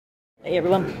Hey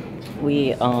everyone,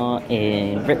 we are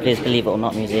in Ripley's Believe It or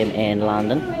Not Museum in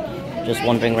London, just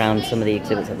wandering around some of the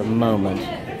exhibits at the moment.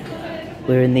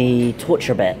 We're in the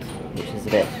torture bed, which is a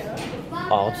bit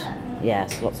odd.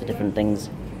 Yes, lots of different things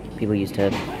people used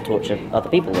to torture other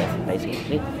people with,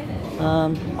 basically.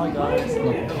 Hi guys.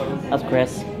 That's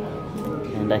Chris,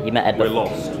 and he met Edward. We're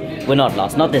lost. We're not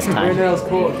lost, not this We're time. in Earl's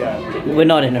Court again. We're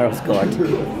not in Earl's Court.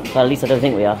 Well, at least I don't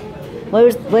think we are. There I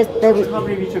was... can't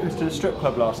believe you took us to the strip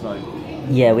club last night.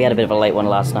 Yeah, we had a bit of a late one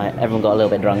last night. Everyone got a little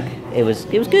bit drunk. It was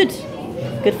good,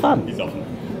 good fun.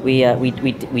 We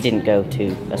didn't go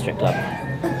to a strip club.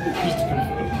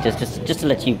 just to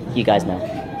let you guys know.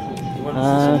 You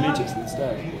wanted to see some Legits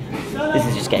instead. This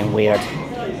is just getting weird.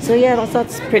 So yeah,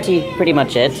 that's pretty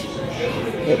much it.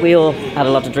 We all had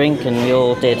a lot to drink and we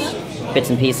all did bits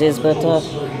and pieces, but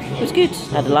it was good.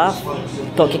 Had a laugh.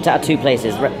 Got kicked out of two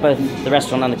places. Both the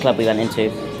restaurant and the club we went into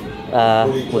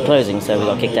were closing, so we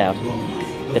got kicked out.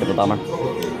 Bit of a bummer.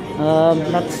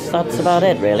 That's about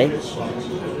it, really.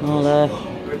 I'll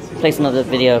place another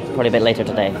video probably a bit later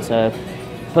today. So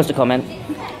post a comment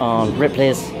on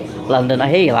Ripley's London. I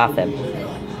hear you laughing.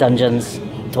 Dungeons,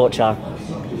 torture,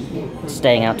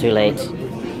 staying out too late,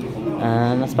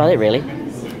 and that's about it, really.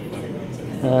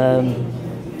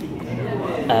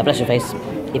 Bless your face.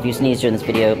 If you sneeze during this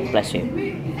video, bless you.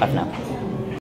 Bye for now.